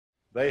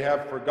They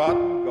have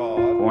forgotten God.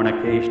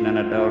 Fornication and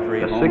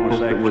adultery, A sickness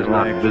that was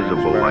not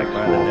visible like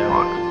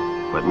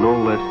smallpox, but no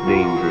less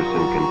dangerous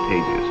and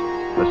contagious,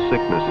 a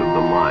sickness of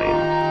the mind.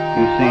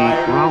 You see,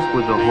 Ralph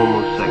was a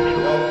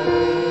homosexual.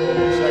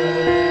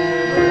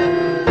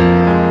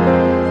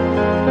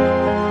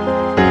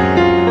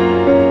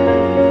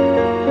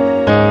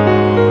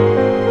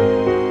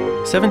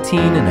 17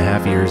 and a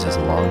half years is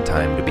a long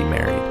time to be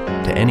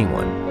married, to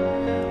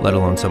anyone, let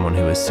alone someone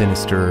who is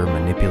sinister,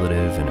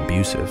 manipulative, and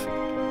abusive.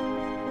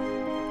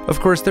 Of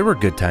course, there were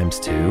good times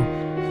too.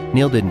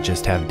 Neil didn't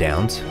just have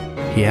downs,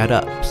 he had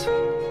ups,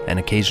 and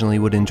occasionally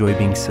would enjoy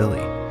being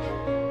silly.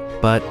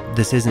 But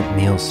this isn't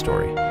Neil's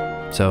story.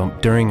 So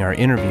during our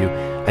interview,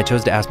 I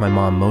chose to ask my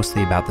mom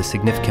mostly about the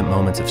significant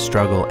moments of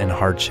struggle and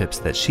hardships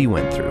that she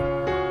went through.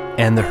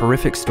 And the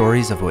horrific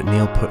stories of what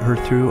Neil put her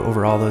through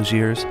over all those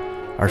years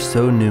are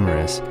so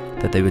numerous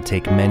that they would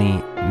take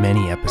many,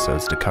 many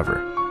episodes to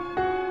cover.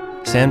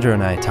 Sandra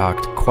and I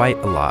talked quite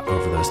a lot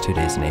over those 2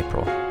 days in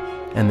April,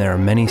 and there are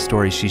many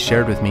stories she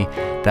shared with me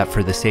that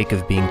for the sake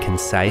of being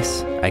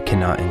concise, I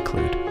cannot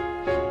include.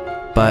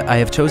 But I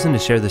have chosen to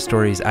share the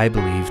stories I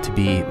believe to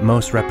be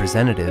most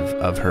representative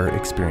of her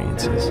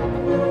experiences.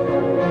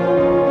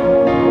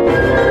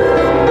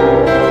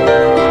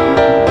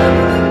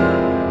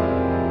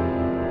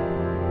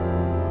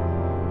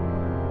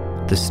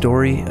 The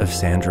Story of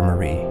Sandra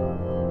Marie.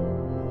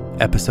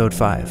 Episode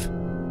 5.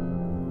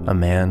 A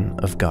Man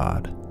of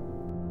God.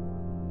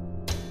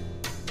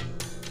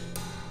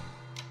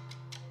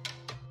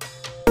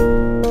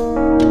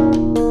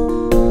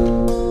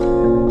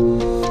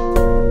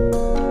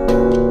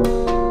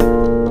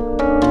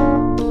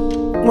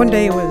 One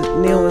day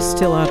Neil was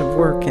still out of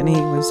work and he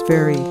was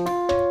very,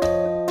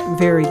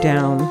 very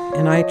down,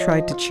 and I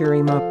tried to cheer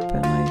him up,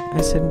 and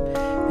I said,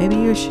 maybe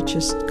you should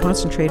just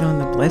concentrate on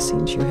the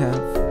blessings you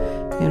have.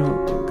 You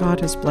know, God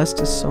has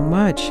blessed us so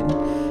much,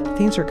 and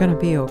things are going to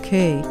be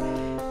okay.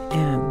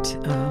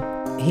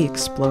 And he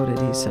exploded.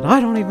 He said,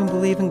 I don't even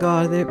believe in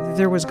God. If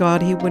there was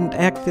God, he wouldn't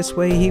act this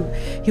way.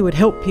 He would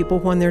help people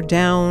when they're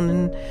down.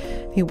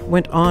 And he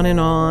went on,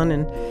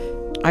 and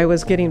I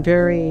was getting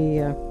very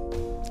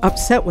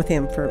upset with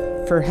him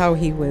for how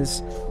he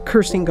was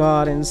cursing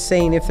God and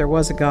saying if there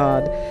was a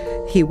God,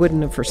 he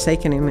wouldn't have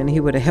forsaken him and he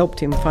would have helped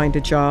him find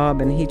a job.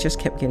 And he just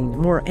kept getting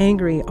more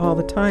angry all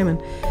the time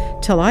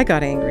until I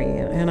got angry.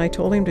 And I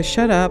told him to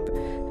shut up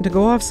and to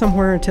go off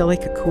somewhere until he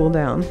could cool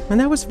down. And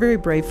that was very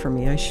brave for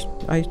me.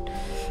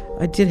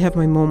 I did have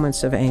my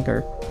moments of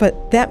anger,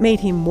 but that made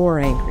him more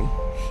angry.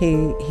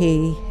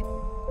 He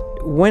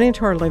went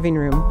into our living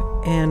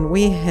room, and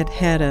we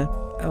had a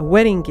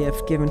wedding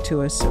gift given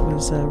to us. It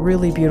was a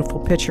really beautiful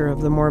picture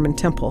of the Mormon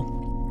temple,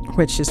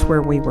 which is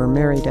where we were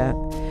married at.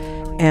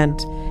 And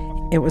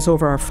it was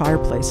over our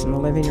fireplace in the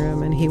living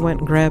room, and he went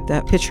and grabbed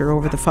that picture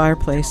over the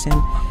fireplace,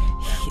 and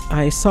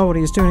I saw what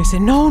he was doing. I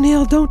said, no,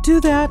 Neil, don't do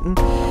that. And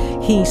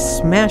he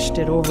smashed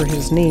it over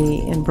his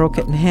knee and broke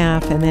it in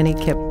half, and then he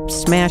kept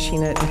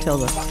smashing it until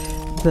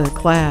the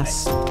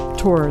glass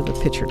tore the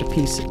picture to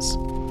pieces.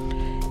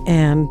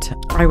 And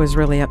I was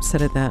really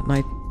upset at that,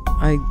 and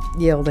I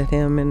yelled at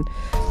him and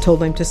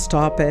told him to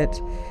stop it.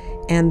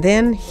 And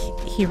then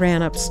he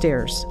ran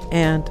upstairs,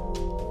 and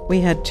we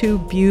had two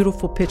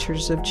beautiful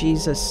pictures of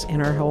Jesus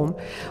in our home.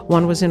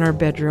 One was in our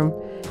bedroom,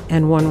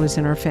 and one was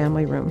in our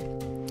family room.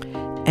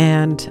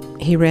 And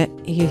he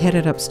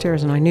headed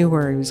upstairs, and I knew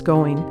where he was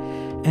going.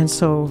 And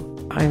so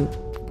I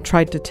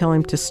tried to tell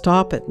him to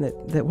stop it,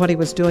 that what he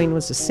was doing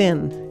was a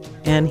sin,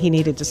 and he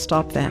needed to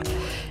stop that.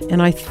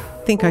 And I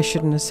think I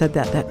shouldn't have said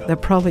that.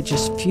 That probably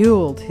just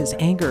fueled his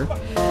anger.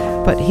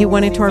 But he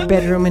went into our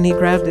bedroom, and he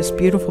grabbed this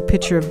beautiful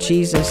picture of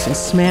Jesus and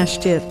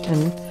smashed it,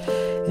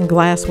 and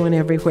glass went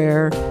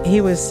everywhere.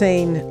 He was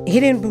saying he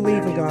didn't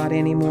believe in God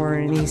anymore,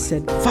 and he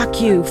said, fuck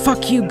you,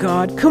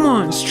 God. Come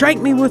on, strike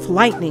me with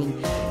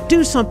lightning.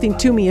 Do something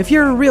to me. If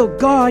you're a real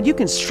God, you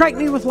can strike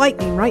me with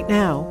lightning right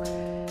now.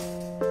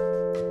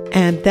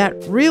 And that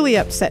really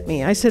upset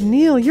me. I said,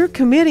 Neil, you're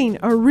committing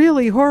a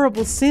really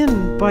horrible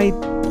sin by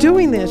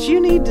doing this.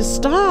 You need to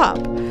stop.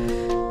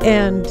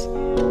 And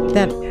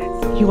that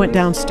he went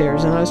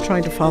downstairs, and I was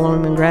trying to follow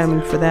him and grab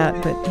him for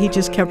that, but he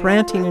just kept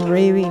ranting and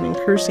raving and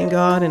cursing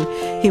God, and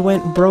he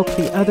went and broke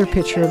the other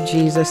picture of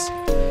Jesus.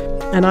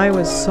 And I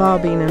was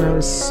sobbing, and I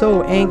was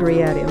so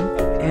angry at him.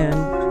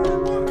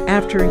 And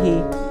after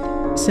he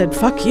said,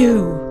 fuck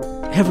you,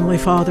 Heavenly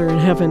Father in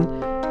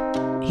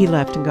heaven, he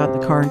left and got in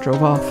the car and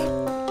drove off.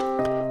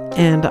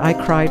 And I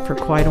cried for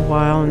quite a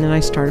while, and then I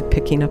started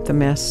picking up the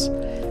mess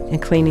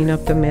and cleaning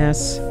up the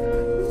mess.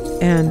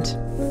 And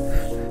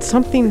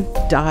something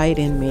died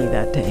in me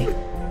that day.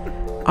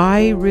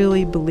 I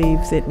really believe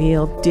that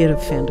Neil did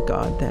offend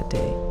God that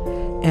day,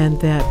 and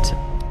that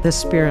the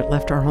spirit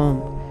left our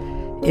home.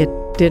 It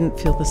didn't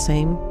feel the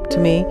same to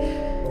me.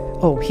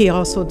 Oh, he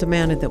also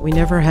demanded that we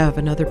never have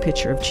another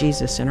picture of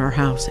Jesus in our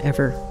house,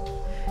 ever.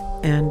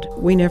 And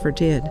we never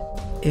did,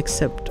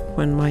 except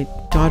when my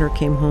daughter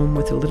came home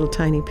with a little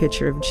tiny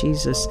picture of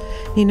Jesus.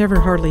 He never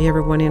hardly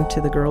ever went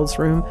into the girls'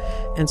 room,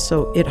 and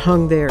so it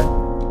hung there.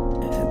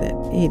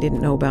 he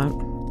didn't know about.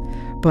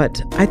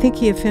 But I think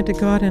he offended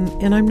God,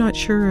 and I'm not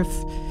sure if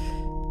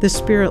the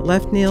Spirit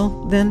left Neil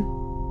then,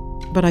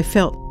 but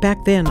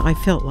back then I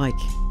felt like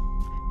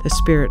the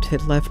Spirit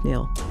had left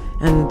Neil.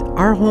 And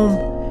our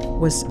home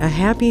was a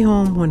happy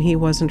home when he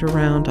wasn't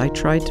around. I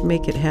tried to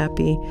make it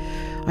happy.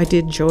 I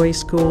did Joy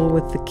School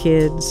with the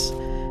kids,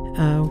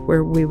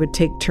 where we would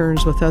take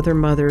turns with other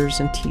mothers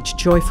and teach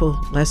joyful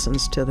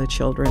lessons to the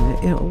children.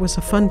 It was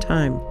a fun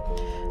time.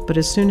 But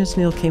as soon as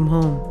Neil came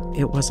home,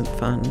 it wasn't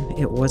fun.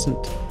 It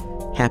wasn't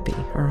happy.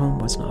 Our home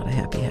was not a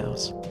happy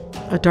house.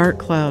 A dark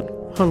cloud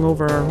hung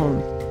over our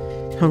home,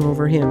 hung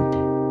over him.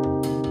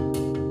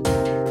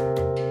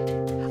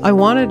 I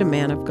wanted a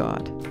man of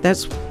God.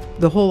 That's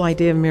the whole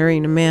idea of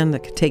marrying a man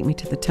that could take me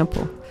to the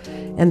temple.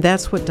 And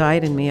that's what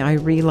died in me. I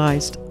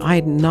realized I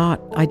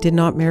did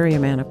not marry a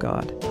man of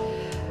God.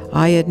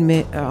 I had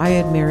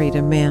married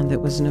a man that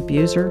was an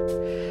abuser,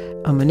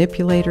 a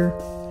manipulator,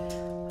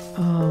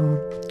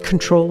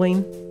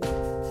 controlling,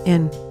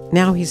 and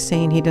now he's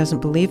saying he doesn't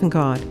believe in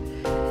God.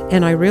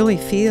 And I really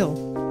feel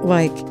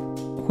like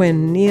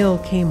when Neil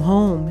came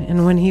home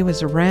and when he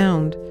was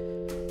around,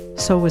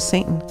 so was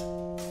Satan.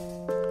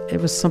 It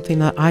was something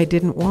that I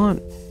didn't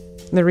want.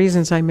 The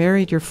reasons I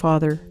married your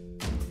father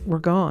were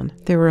gone.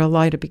 They were a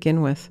lie to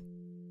begin with.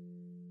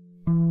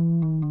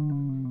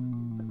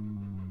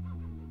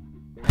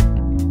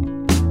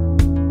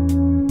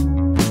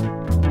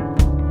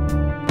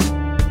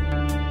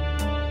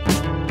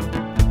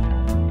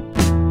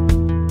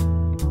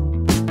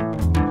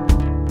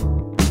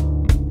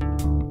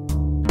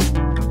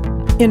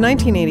 In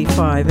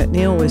 1985,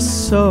 Neil was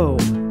so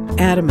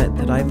adamant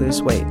that I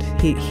lose weight.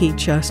 He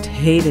just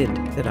hated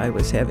that I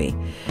was heavy.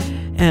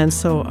 And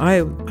so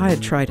I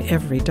had tried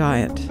every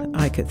diet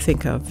I could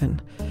think of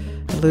and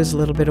lose a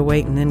little bit of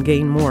weight and then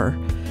gain more.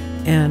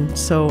 And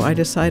so I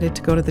decided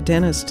to go to the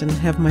dentist and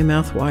have my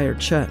mouth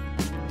wired shut.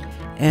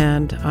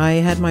 And I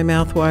had my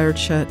mouth wired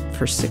shut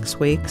for 6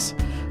 weeks.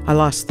 I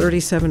lost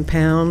 37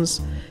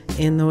 pounds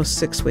in those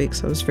 6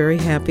 weeks. I was very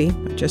happy.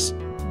 I just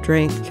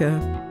drank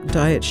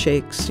diet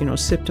shakes,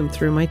 sipped them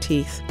through my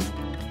teeth.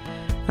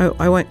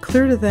 I went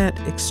clear to that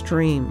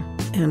extreme,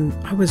 and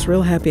I was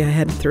real happy I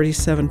had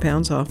 37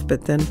 pounds off,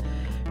 but then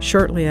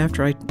shortly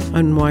after I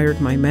unwired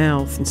my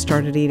mouth and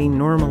started eating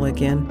normal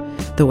again,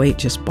 the weight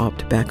just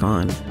bopped back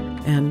on.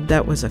 And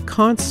that was a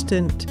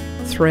constant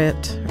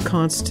threat, a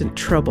constant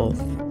trouble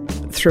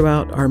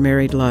throughout our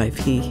married life.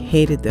 He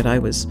hated that I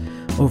was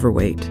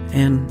overweight,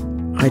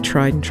 and I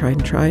tried and tried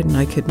and tried, and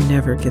I could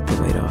never get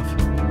the weight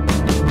off.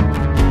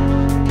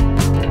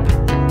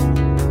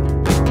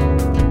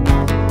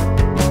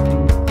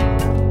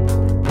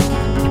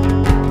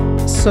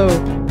 So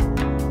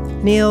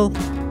Neil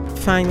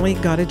finally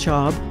got a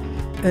job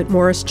at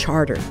Morris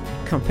Charter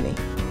Company.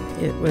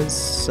 It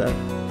was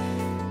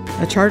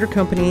a charter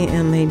company,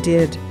 and they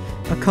did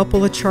a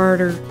couple of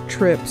charter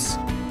trips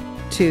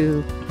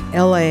to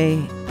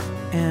LA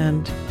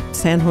and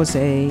San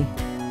Jose,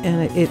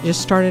 and it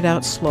just started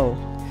out slow.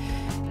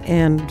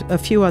 And a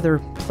few other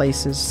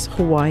places,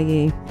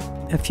 Hawaii,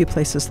 a few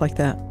places like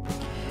that.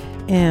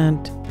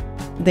 And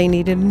they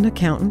needed an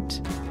accountant,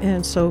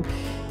 and so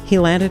he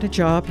landed a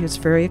job. He was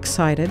very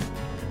excited,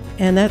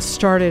 and that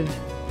started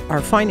our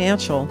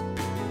financial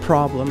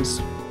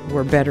problems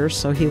were better,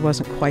 so he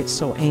wasn't quite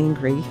so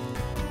angry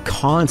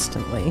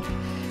constantly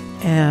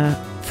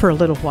for a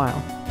little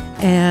while.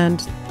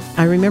 And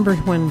I remember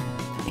when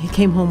he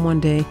came home one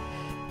day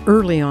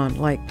early on,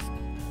 like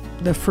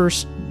the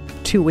first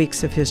 2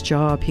 weeks of his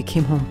job, he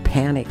came home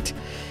panicked.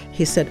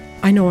 He said,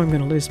 I know I'm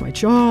going to lose my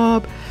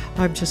job.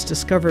 I've just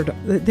discovered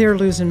that they're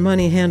losing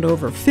money hand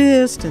over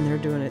fist, and they're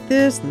doing it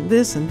this and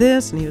this and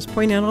this. And he was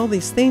pointing out all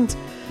these things.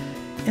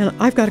 And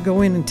I've got to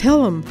go in and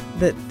tell them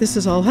that this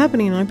is all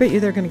happening, and I bet you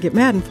they're going to get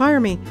mad and fire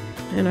me.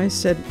 And I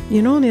said,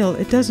 Neil,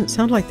 it doesn't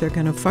sound like they're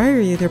going to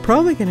fire you. They're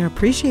probably going to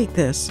appreciate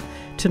this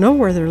to know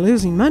where they're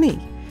losing money.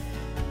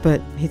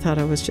 But he thought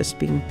I was just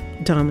being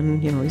dumb,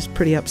 and, he's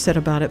pretty upset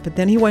about it. But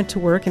then he went to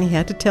work, and he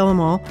had to tell them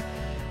all.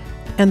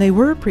 And they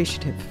were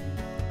appreciative.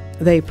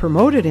 They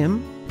promoted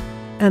him,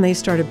 and they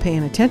started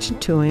paying attention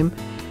to him,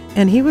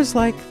 and he was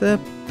like the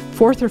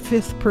 4th or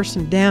 5th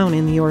person down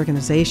in the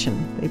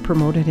organization. They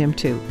promoted him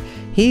too.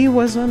 He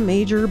was a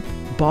major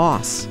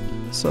boss,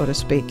 so to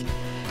speak,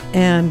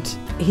 and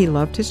he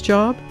loved his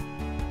job,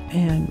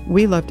 and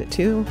we loved it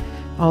too.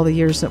 All the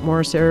years that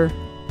Morris Air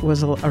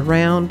was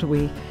around,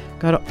 we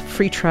got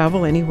free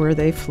travel anywhere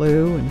they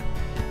flew, and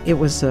it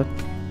was a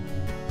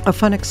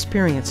fun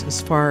experience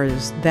as far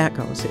as that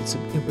goes.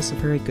 It was a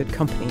very good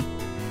company.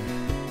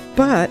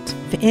 But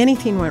if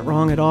anything went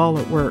wrong at all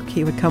at work,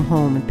 he would come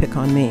home and pick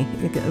on me.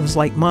 It was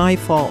like my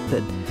fault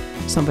that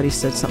somebody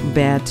said something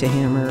bad to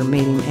him or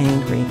made him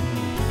angry.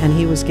 And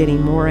he was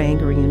getting more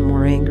angry and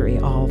more angry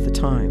all the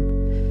time.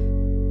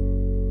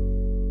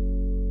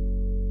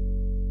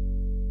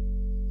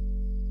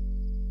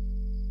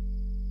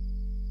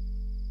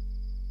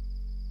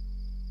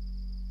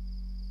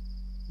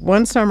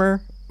 One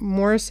summer,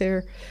 Morris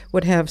Air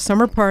would have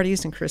summer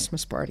parties and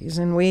Christmas parties,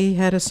 and we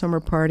had a summer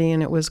party,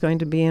 and it was going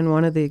to be in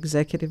one of the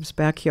executives'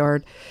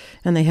 backyard,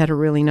 and they had a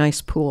really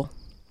nice pool.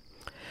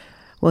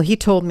 Well, he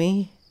told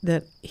me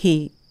that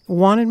he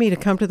wanted me to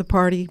come to the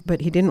party,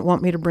 but he didn't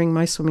want me to bring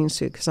my swimming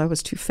suit because I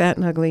was too fat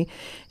and ugly,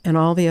 and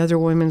all the other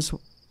women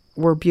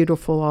were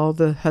beautiful. All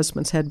the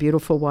husbands had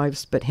beautiful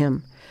wives but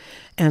him.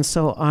 And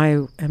so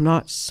I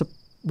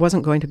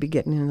wasn't going to be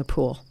getting in the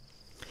pool.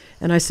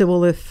 And I said,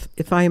 well,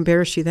 if I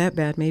embarrass you that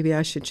bad, maybe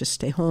I should just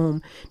stay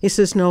home. He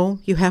says, no,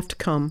 you have to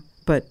come,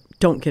 but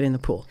don't get in the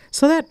pool.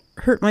 So that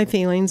hurt my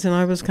feelings, and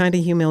I was kind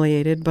of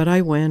humiliated, but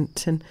I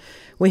went, and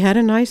we had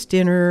a nice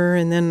dinner,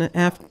 and then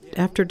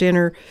after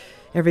dinner,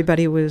 not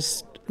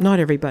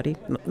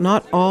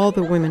all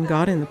the women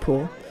got in the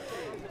pool,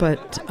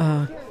 but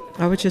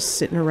I was just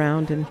sitting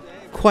around and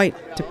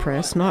quite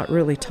depressed, not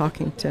really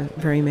talking to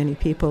very many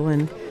people,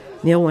 and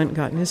Neil went and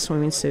got in his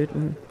swimming suit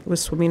and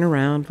was swimming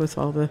around with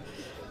all the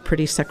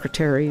pretty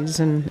secretaries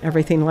and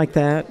everything like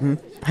that, and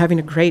having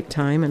a great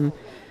time, and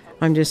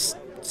I'm just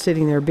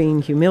sitting there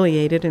being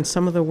humiliated, and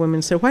some of the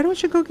women said, why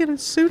don't you go get a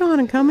suit on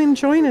and come and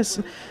join us?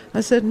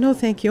 I said, no,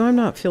 thank you, I'm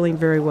not feeling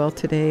very well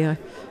today. I'm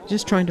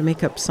just trying to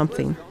make up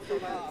something.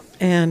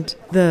 And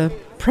the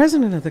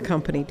president of the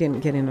company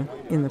didn't get in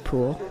the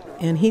pool,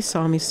 and he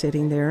saw me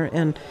sitting there,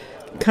 and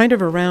kind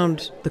of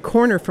around the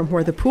corner from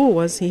where the pool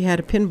was, he had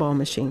a pinball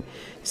machine.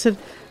 He said,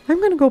 I'm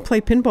going to go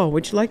play pinball.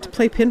 Would you like to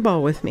play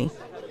pinball with me?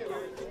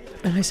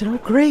 And I said, oh,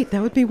 great,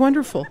 that would be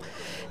wonderful.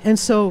 And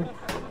so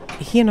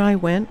he and I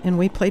went, and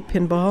we played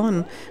pinball,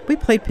 and we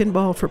played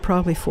pinball for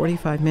probably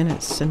 45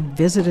 minutes and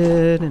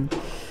visited,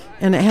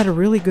 and I had a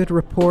really good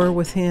rapport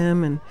with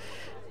him,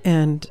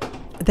 and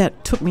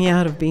that took me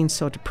out of being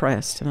so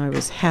depressed, and I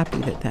was happy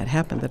that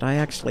happened, that I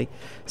actually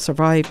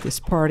survived this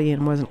party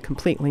and wasn't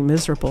completely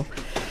miserable.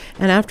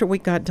 And after we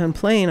got done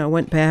playing, I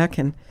went back,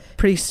 and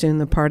pretty soon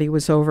the party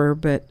was over,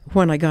 but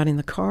when I got in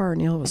the car,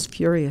 Neil was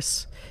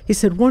furious. He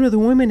said, one of the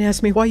women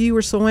asked me why you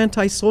were so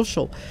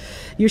antisocial.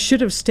 You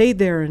should have stayed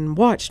there and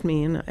watched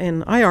me.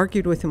 And I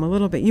argued with him a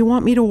little bit. You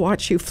want me to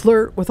watch you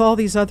flirt with all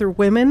these other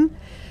women?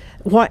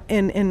 What?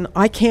 And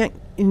I can't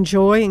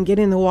enjoy and get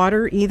in the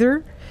water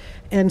either?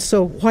 And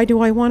so why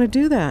do I want to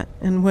do that?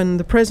 And when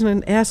the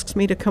president asks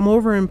me to come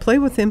over and play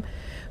with him,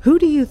 who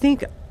do you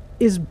think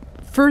is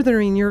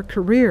furthering your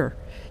career?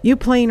 You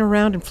playing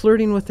around and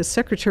flirting with the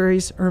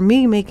secretaries, or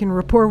me making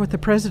rapport with the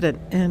president?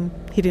 And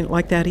he didn't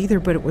like that either,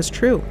 but it was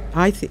true.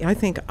 I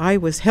think I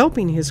was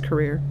helping his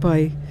career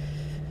by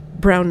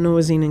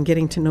brown-nosing and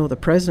getting to know the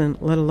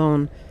president, let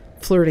alone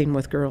flirting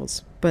with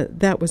girls.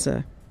 But that was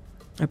a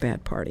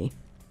bad party.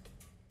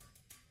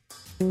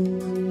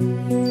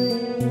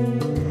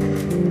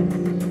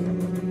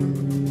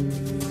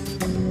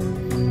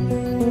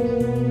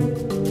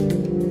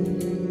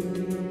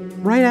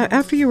 Right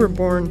after you were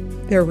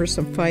born, there were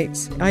some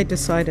fights. I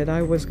decided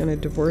I was going to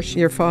divorce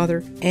your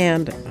father,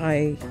 and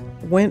I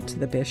went to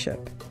the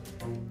bishop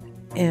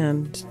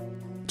and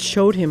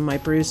showed him my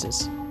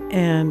bruises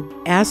and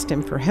asked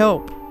him for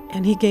help,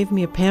 and he gave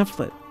me a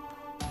pamphlet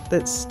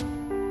that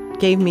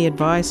gave me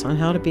advice on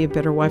how to be a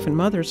better wife and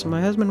mother so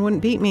my husband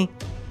wouldn't beat me.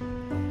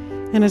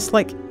 And it's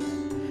like,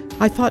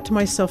 I thought to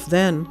myself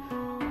then,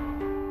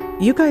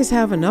 you guys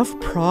have enough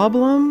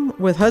problem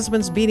with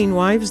husbands beating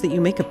wives that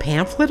you make a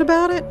pamphlet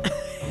about it?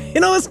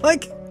 It's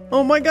like,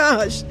 oh my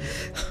gosh.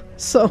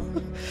 So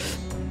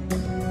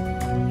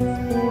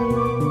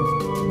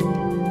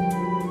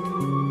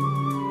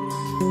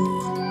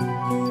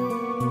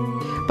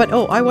but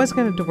I was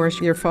going to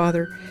divorce your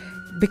father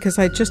because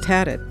I just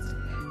had it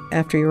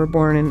after you were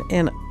born,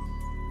 and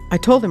I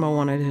told him I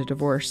wanted a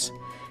divorce,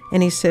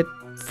 and he said,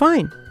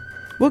 fine,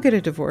 we'll get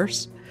a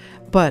divorce,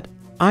 but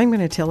I'm going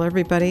to tell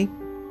everybody,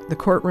 the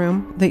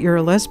courtroom, that you're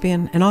a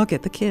lesbian, and I'll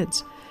get the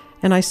kids.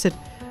 And I said,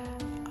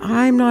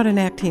 I'm not an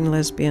acting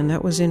lesbian.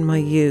 That was in my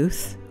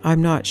youth.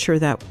 I'm not sure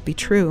that would be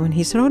true. And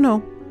he said, oh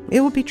no, it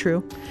will be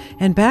true.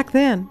 And back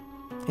then,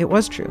 it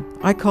was true.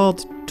 I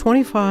called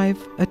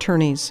 25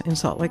 attorneys in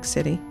Salt Lake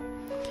City,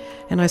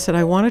 and I said,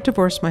 I want to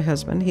divorce my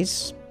husband.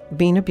 He's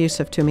being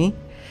abusive to me.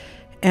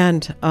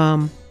 And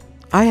I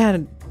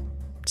had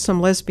some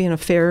lesbian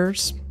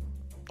affairs,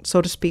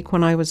 so to speak,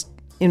 when I was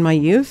in my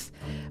youth,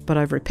 but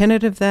I've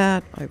repented of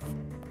that. I've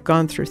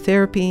gone through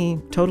therapy,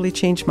 totally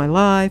changed my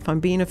life.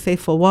 I'm being a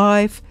faithful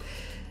wife.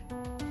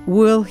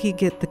 Will he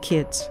get the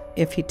kids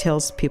if he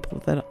tells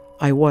people that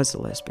I was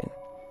a lesbian?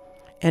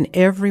 And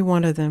every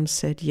one of them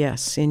said,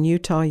 yes, in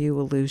Utah you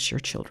will lose your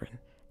children.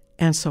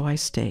 And so I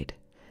stayed.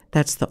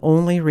 That's the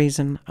only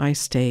reason I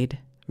stayed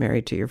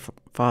married to your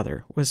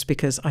father, was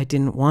because I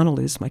didn't want to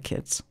lose my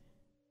kids.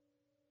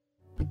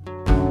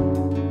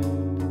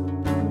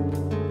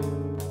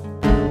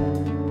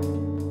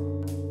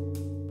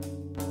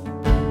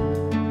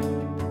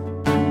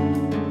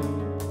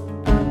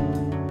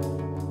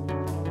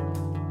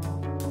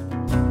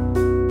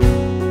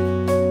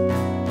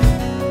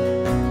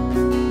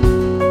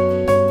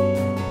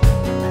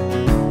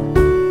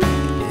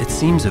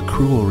 Seems a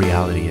cruel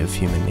reality of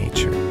human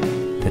nature,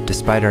 that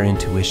despite our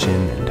intuition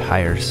and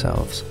higher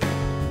selves,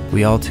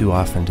 We all too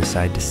often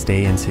decide to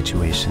stay in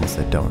situations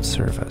that don't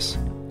serve us,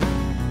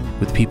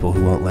 with people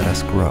who won't let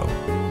us grow.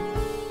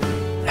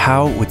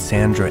 How would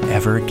Sandra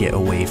ever get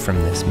away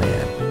from this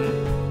man?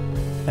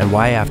 And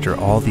why, after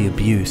all the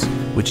abuse,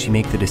 would she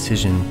make the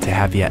decision to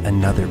have yet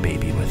another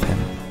baby with him?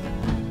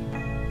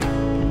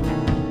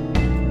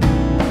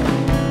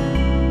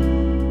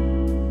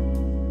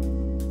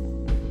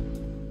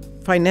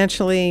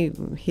 Financially,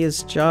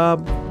 his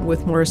job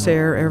with Morris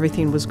Air,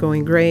 everything was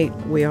going great.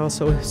 We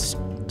also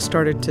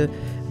started to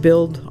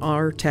build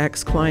our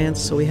tax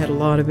clients, so we had a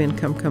lot of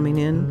income coming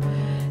in,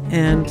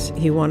 and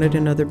he wanted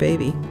another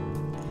baby.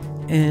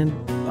 And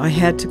I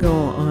had to go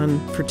on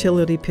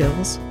fertility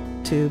pills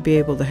to be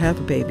able to have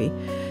a baby.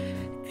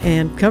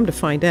 And come to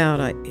find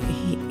out,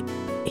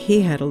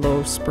 he had a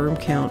low sperm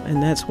count,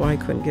 and that's why I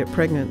couldn't get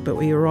pregnant, but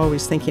we were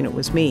always thinking it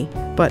was me.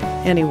 But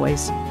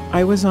anyways,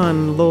 I was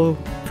on a low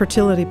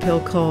fertility pill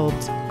called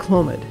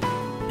Clomid,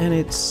 and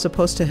it's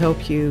supposed to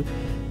help you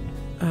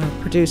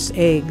produce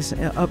eggs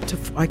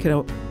I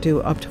could do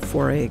up to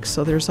 4 eggs.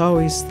 So there's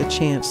always the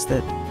chance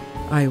that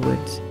I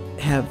would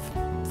have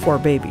 4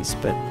 babies,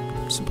 but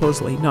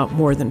supposedly not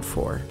more than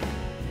 4.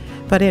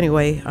 But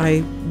anyway,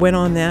 I went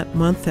on that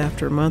month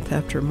after month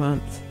after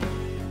month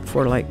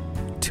for like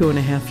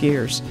 2.5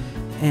 years,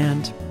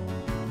 and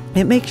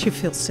it makes you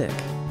feel sick,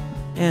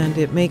 and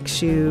it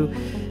makes you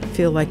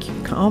feel like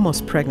you're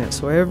almost pregnant.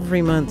 So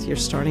every month you're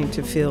starting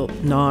to feel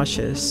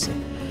nauseous,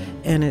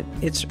 and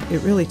it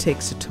really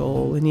takes a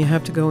toll, and you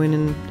have to go in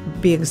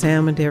and be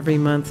examined every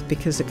month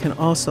because it can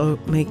also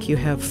make you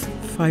have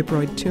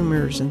fibroid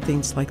tumors and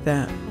things like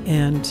that.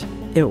 And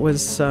it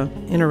was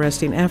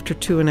interesting. After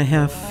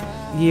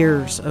 2.5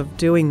 years of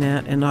doing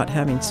that and not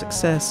having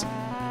success,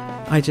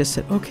 I just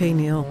said, okay,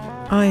 Neil,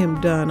 I am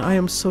done. I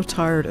am so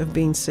tired of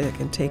being sick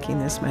and taking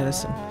this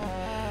medicine.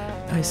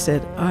 I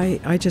said,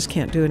 I just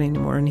can't do it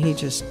anymore. And he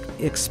just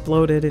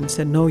exploded and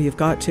said, no, you've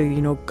got to.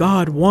 You know,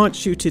 God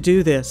wants you to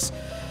do this.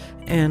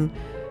 And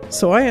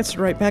so I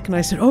answered right back and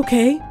I said,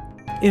 okay,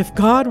 if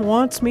God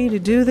wants me to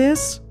do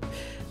this,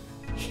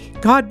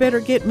 God better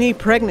get me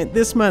pregnant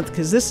this month,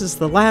 because this is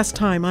the last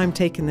time I'm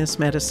taking this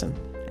medicine.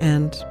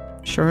 And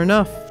sure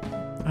enough,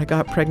 I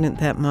got pregnant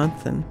that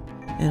month, and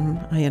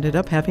I ended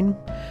up having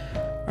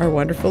our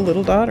wonderful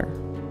little daughter.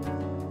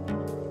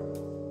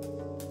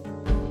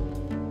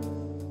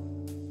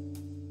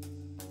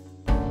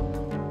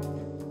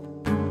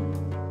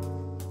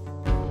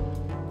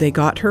 They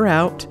got her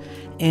out,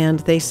 and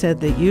they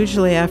said that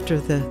usually after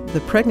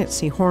the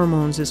pregnancy,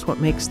 hormones is what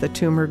makes the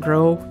tumor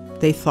grow,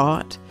 they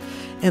thought,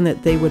 and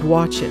that they would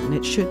watch it, and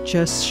it should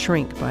just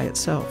shrink by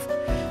itself.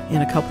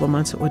 In a couple of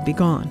months, it would be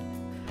gone.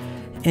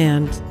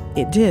 And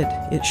it did.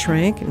 It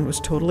shrank and was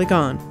totally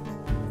gone.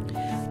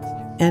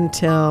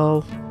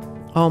 Until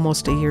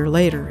almost a year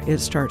later, it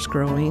starts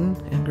growing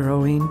and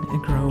growing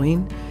and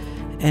growing.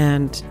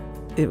 And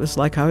it was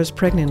like I was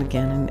pregnant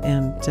again.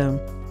 And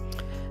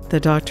the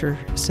doctor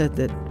said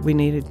that we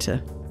needed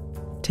to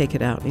take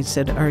it out. And he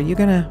said, are you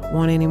going to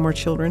want any more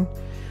children?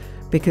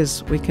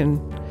 Because we can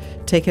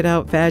take it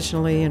out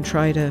vaginally and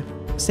try to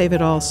save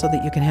it all so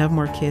that you can have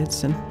more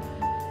kids.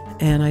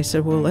 And I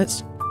said, well,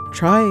 let's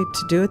try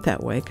to do it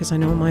that way, because I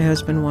know my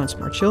husband wants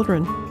more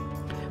children.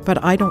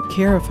 But I don't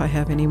care if I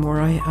have any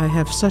more. I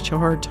have such a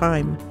hard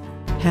time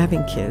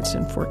having kids,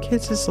 and 4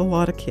 kids is a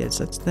lot of kids.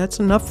 That's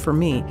enough for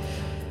me.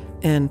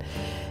 And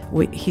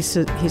he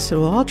said,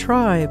 well, I'll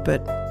try,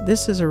 but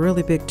this is a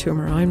really big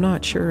tumor. I'm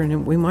not sure,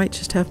 and we might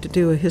just have to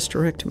do a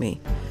hysterectomy.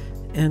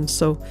 And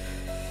so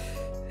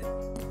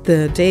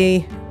the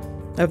day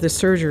of the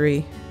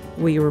surgery,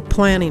 we were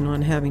planning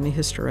on having a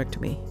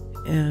hysterectomy.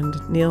 And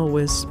Neil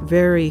was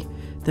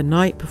the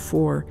night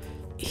before,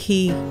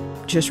 he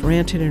just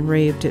ranted and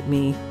raved at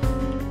me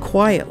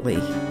quietly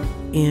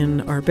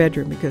in our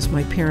bedroom, because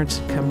my parents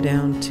had come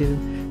down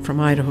from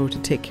Idaho to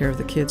take care of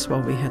the kids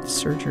while we had the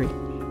surgery.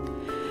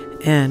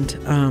 And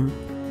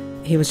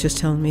he was just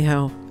telling me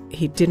how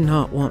he did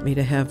not want me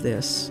to have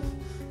this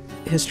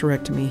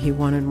hysterectomy. He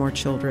wanted more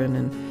children.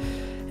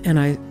 And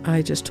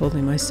I just told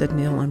him, I said,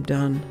 Neil, I'm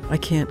done. I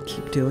can't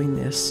keep doing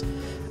this.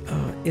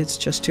 It's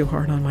just too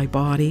hard on my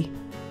body.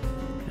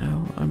 You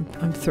know,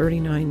 I'm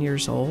 39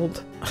 years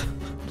old.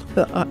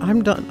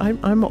 I'm done.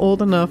 I'm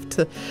old enough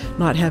to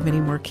not have any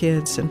more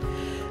kids.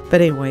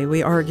 But anyway,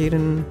 we argued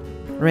and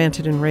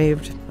ranted and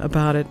raved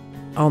about it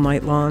all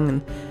night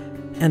long.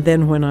 And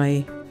then when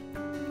I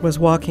was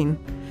walking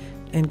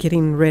and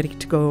getting ready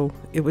to go,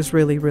 it was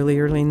really, really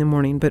early in the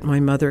morning, but my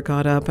mother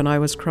got up and I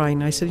was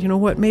crying. I said, you know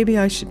what, maybe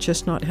I should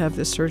just not have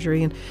this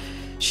surgery. And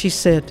she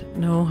said,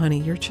 no, honey,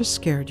 you're just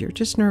scared. You're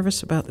just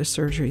nervous about the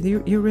surgery.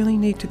 You really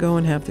need to go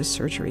and have this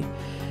surgery.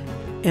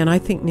 And I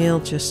think Neil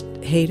just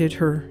hated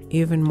her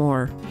even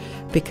more,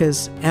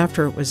 because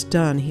after it was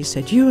done, he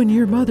said, you and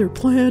your mother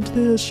planned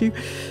this. You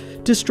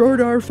destroyed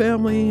our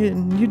family,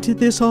 and you did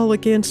this all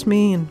against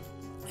me.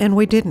 And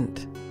we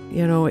didn't.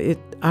 You know,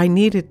 I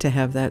needed to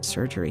have that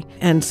surgery.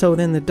 And so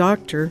then the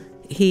doctor,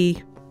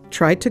 he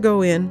tried to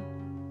go in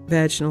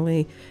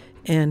vaginally,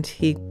 and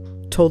he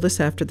told us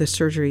after the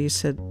surgery, he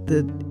said,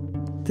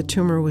 the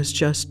tumor was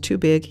just too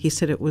big. He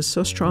said it was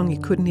so strong he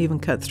couldn't even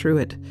cut through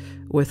it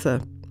with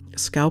a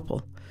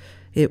scalpel.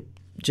 It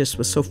just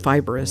was so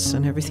fibrous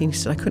and everything. He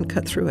said, I couldn't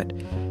cut through it.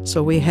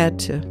 So we had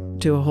to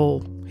do a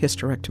whole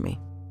hysterectomy.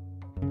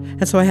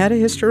 And so I had a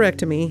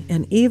hysterectomy,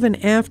 and even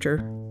after,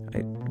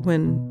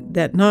 when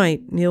that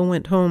night, Neil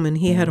went home and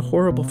he had a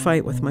horrible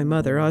fight with my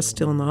mother. I was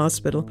still in the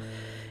hospital,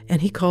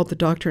 and he called the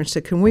doctor and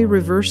said, can we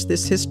reverse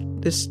this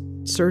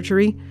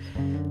surgery?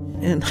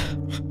 And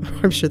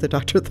I'm sure the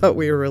doctor thought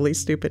we were really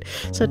stupid.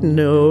 Said,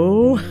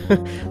 no,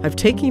 I've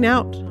taken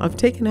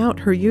out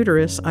her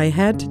uterus. I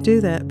had to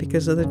do that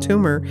because of the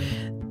tumor.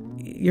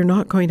 You're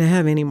not going to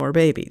have any more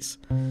babies.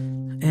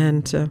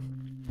 And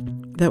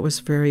that was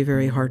a very,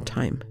 very hard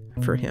time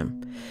for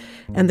him.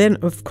 And then,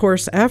 of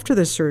course, after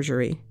the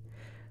surgery,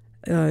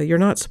 you're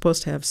not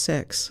supposed to have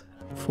sex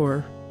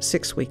for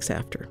 6 weeks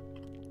after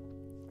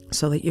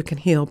so that you can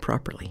heal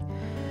properly.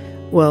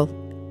 Well,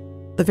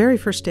 the very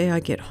first day I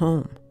get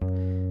home,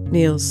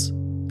 Neil's,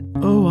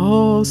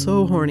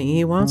 so horny.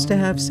 He wants to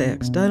have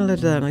sex.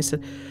 Da-da-da-da. And I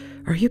said,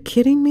 are you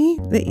kidding me?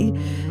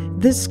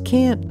 This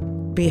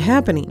can't be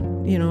happening.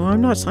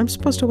 I'm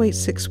supposed to wait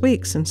 6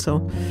 weeks. And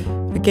so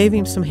I gave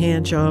him some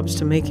hand jobs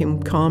to make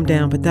him calm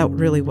down, but that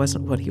really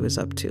wasn't what he was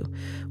up to.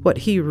 What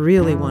he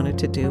really wanted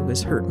to do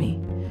was hurt me.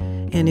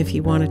 And if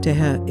he wanted to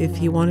have,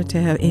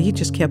 and he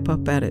just kept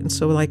up at it. And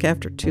so like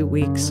after 2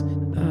 weeks,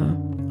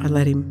 I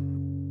let him.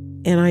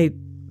 And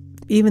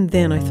even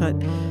then I thought,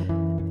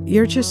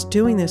 you're just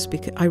doing this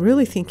because I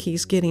really think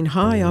he's getting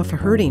high off of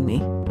hurting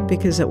me,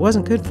 because it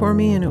wasn't good for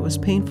me and it was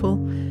painful.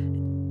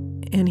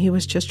 And he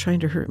was just trying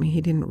to hurt me.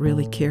 He didn't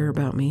really care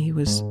about me. He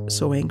was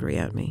so angry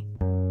at me.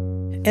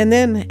 And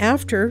then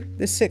after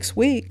the 6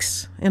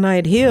 weeks, and I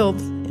had healed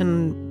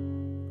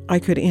and I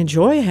could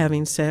enjoy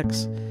having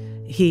sex,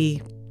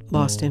 he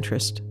lost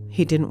interest.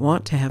 He didn't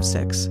want to have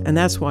sex. And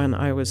that's when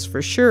I was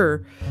for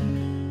sure,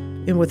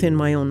 and within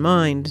my own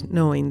mind,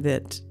 knowing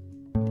that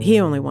he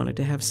only wanted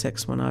to have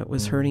sex when it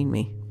was hurting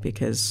me,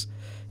 because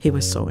he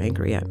was so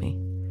angry at me.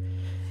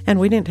 And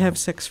we didn't have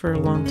sex for a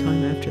long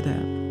time after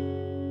that.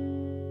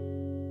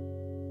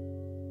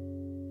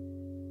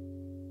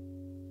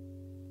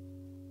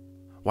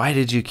 Why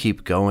did you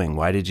keep going?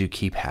 Why did you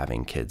keep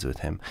having kids with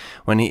him?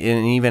 And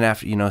even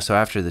after, so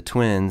after the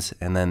twins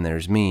and then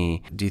there's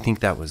me, do you think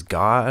that was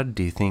God?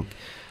 Do you think?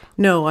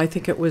 No, I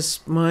think it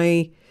was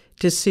my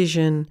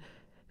decision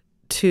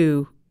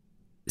to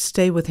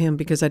stay with him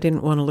because I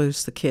didn't want to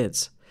lose the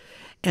kids.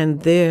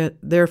 And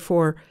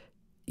therefore,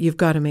 you've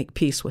got to make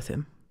peace with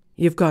him.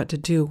 You've got to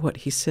do what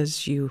he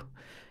says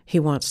he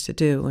wants to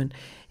do. And,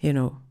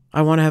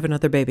 I want to have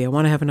another baby. I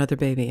want to have another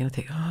baby. And I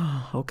think,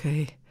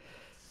 okay.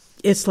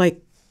 It's like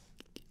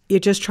you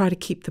just try to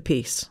keep the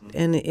peace.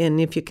 And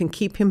if you can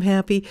keep him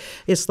happy,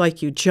 it's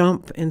like you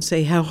jump and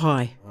say, how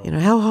high?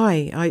 How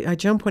high? I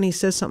jump when he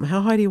says something.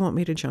 How high do you want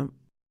me to jump?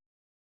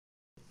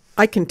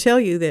 I can tell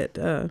you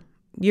that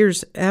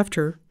years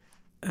after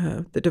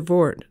the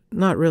divorce,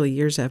 not really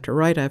years after,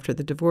 right after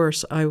the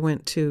divorce, I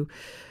went to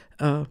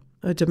a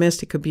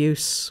domestic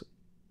abuse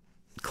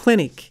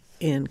clinic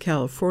in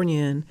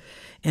California,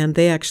 and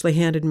they actually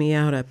handed me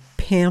out a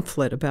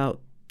pamphlet about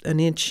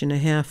 1.5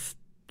 inches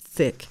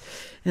thick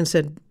and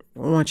said, I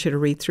want you to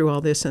read through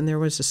all this. And there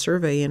was a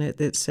survey in it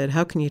that said,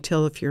 how can you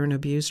tell if you're in an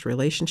abused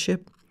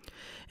relationship?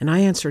 And I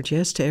answered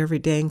yes to every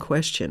dang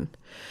question.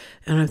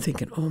 And I'm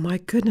thinking, oh my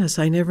goodness,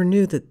 I never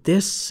knew that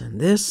this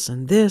and this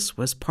and this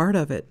was part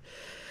of it.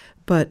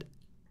 But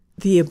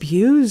the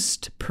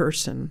abused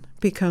person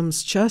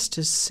becomes just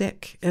as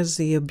sick as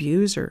the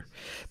abuser,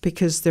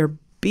 because they're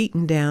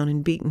beaten down,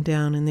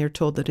 and they're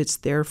told that it's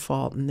their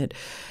fault, and that,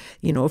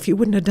 if you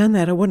wouldn't have done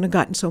that, I wouldn't have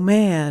gotten so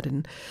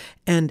mad.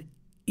 And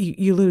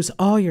you lose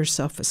all your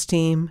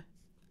self-esteem.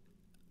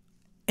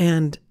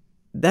 And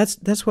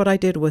that's what I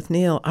did with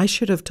Neil. I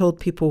should have told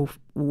people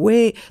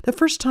the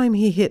first time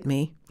he hit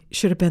me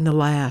should have been the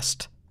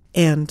last.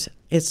 And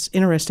it's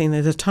interesting that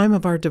at the time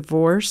of our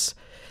divorce,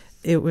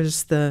 it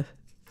was the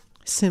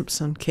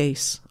Simpson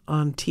case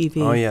on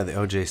TV. Oh, yeah, the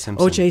O.J.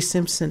 Simpson. O.J.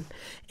 Simpson.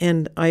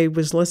 And I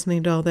was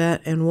listening to all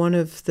that, and one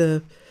of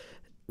the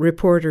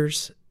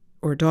reporters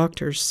or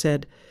doctors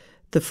said,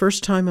 the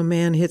first time a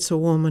man hits a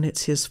woman,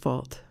 it's his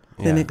fault.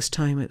 The next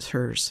time, it's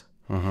hers.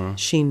 Mm-hmm.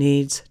 She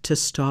needs to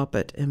stop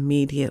it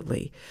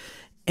immediately.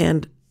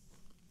 And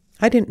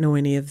I didn't know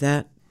any of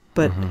that,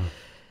 but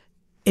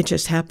it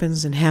just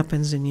happens,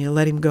 and you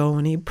let him go,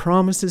 and he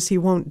promises he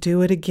won't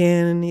do it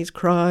again, and he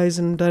cries,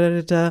 and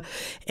da-da-da-da,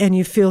 and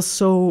you feel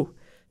so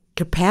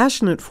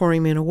compassionate for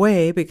him in a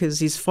way,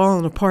 because he's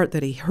fallen apart,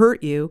 that he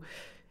hurt you,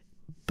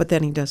 but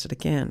then he does it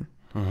again.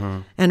 Mm-hmm.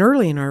 And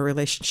early in our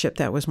relationship,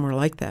 that was more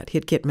like that.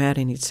 He'd get mad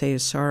and he'd say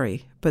he's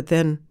sorry, but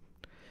then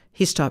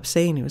he stopped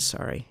saying he was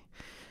sorry,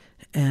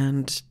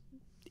 and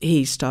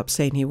he stopped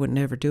saying he would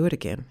never do it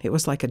again. It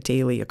was like a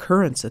daily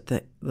occurrence. At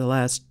the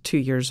last 2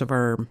 years of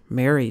our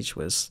marriage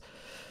was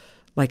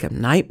like a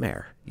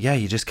nightmare. Yeah,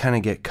 you just kind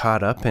of get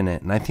caught up in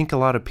it. And I think a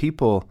lot of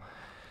people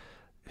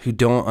who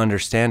don't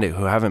understand it,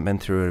 who haven't been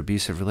through an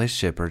abusive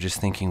relationship, are just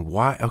thinking,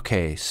 why?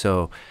 Okay,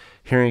 so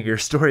hearing your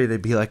story,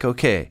 they'd be like,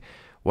 okay,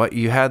 what,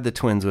 you had the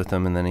twins with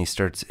him, and then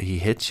he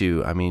hits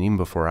you. I mean, even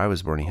before I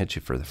was born, he hit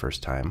you for the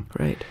first time.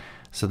 Right.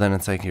 So then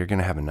it's like, you're going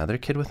to have another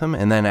kid with him?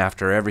 And then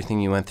after everything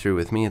you went through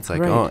with me, it's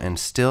like, right. oh, and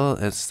still,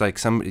 it's like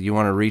you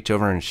want to reach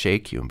over and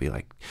shake you and be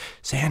like,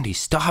 Sandy,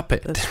 stop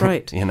it. That's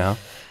right. You know?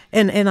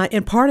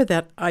 And part of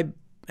that,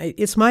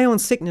 it's my own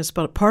sickness,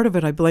 but part of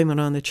it I blame it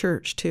on the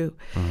church too,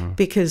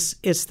 because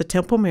it's the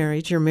temple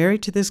marriage. You're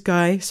married to this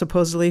guy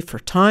supposedly for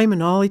time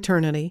and all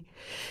eternity.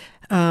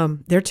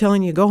 They're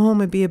telling you, go home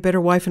and be a better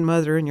wife and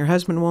mother, and your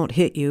husband won't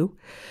hit you.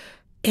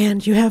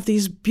 And you have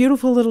these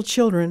beautiful little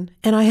children,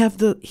 and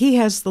he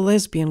has the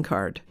lesbian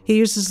card. He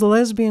uses the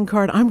lesbian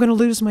card. I'm going to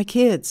lose my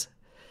kids.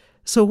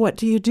 So what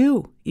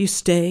do? You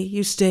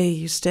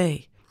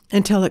stay,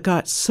 until it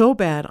got so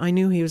bad I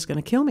knew he was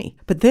going to kill me.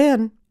 But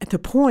then at the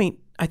point,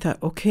 I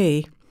thought,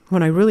 okay,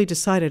 when I really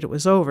decided it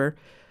was over,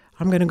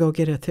 I'm going to go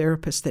get a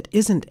therapist that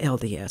isn't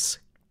LDS.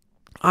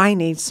 I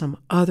need some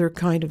other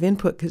kind of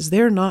input because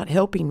they're not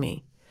helping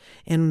me.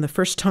 And the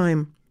first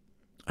time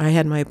I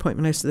had my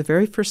appointment, I said, the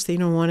very first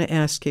thing I want to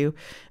ask you,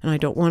 and I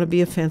don't want to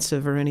be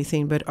offensive or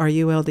anything, but are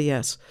you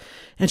LDS?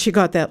 And she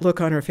got that look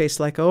on her face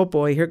like, oh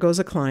boy, here goes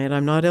a client.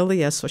 I'm not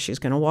LDS, so she's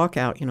going to walk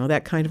out,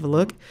 that kind of a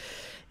look.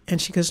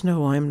 And she goes,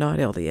 no, I'm not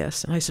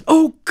LDS. And I said,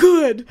 oh,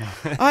 good.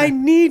 I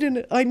need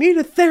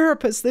a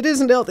therapist that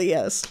isn't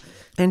LDS.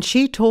 And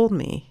she told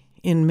me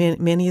in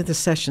many of the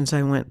sessions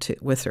I went to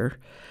with her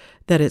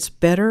that it's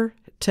better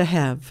to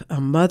have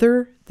a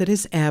mother that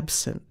is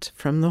absent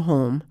from the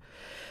home,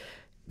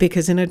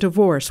 because in a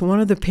divorce, one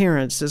of the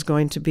parents is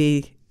going to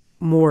be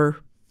more,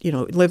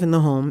 live in the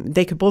home.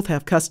 They could both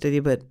have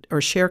custody,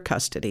 or share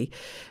custody,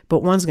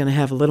 but one's going to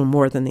have a little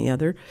more than the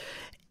other.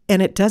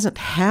 And it doesn't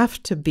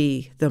have to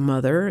be the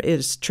mother.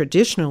 It's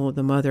traditional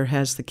the mother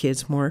has the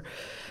kids more.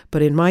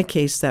 But in my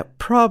case, that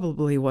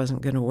probably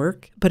wasn't going to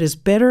work. But it's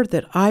better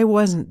that I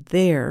wasn't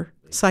there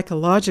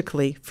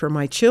psychologically for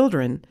my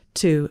children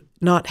to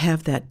not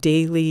have that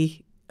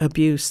daily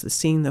abuse,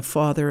 seeing the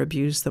father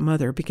abuse the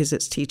mother, because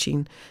it's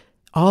teaching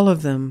all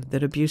of them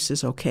that abuse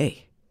is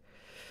okay.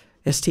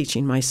 It's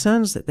teaching my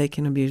sons that they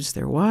can abuse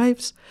their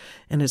wives,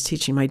 and it's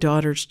teaching my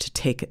daughters to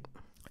take it.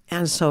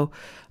 And so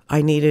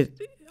I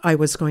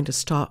was going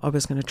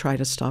to try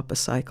to stop a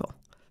cycle.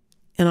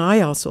 And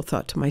I also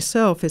thought to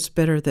myself, it's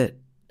better that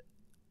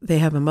they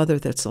have a mother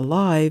that's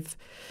alive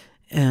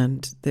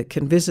and that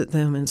can visit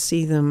them and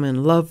see them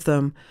and love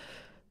them,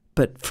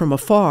 but from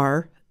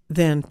afar,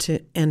 than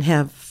and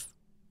have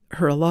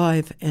her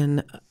alive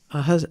and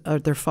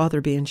their father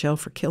be in jail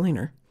for killing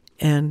her.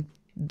 And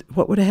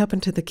what would have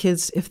happened to the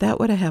kids if that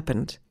would have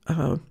happened?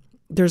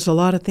 There's a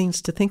lot of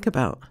things to think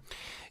about.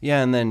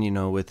 Yeah, and then,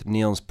 with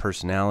Neil's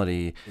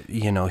personality,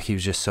 he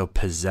was just so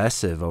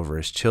possessive over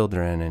his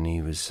children, and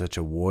he was such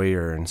a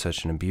warrior and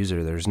such an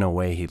abuser. There's no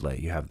way he'd let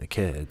you have the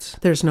kids.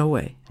 There's no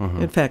way.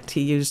 In fact,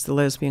 he used the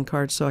lesbian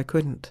card, so I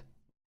couldn't.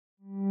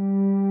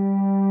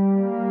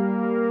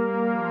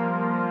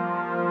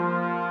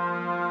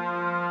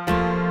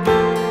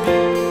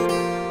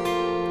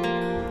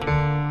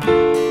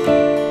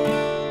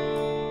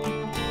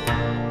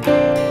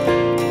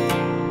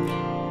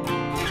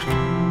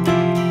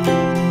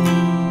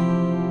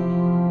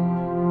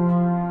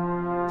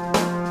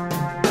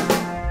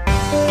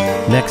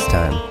 Next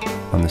time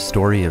on the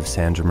story of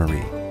Sandra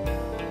Marie.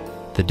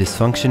 The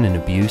dysfunction and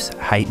abuse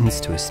heightens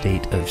to a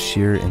state of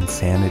sheer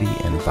insanity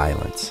and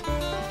violence.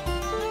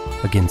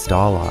 Against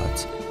all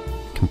odds,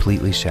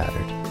 completely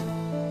shattered.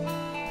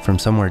 From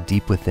somewhere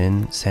deep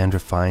within, Sandra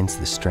finds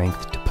the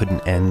strength to put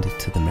an end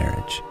to the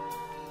marriage.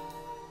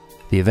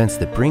 The events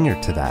that bring her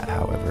to that,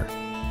 however,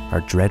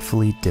 are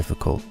dreadfully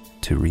difficult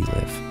to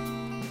relive.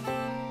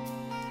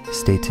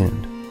 Stay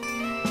tuned.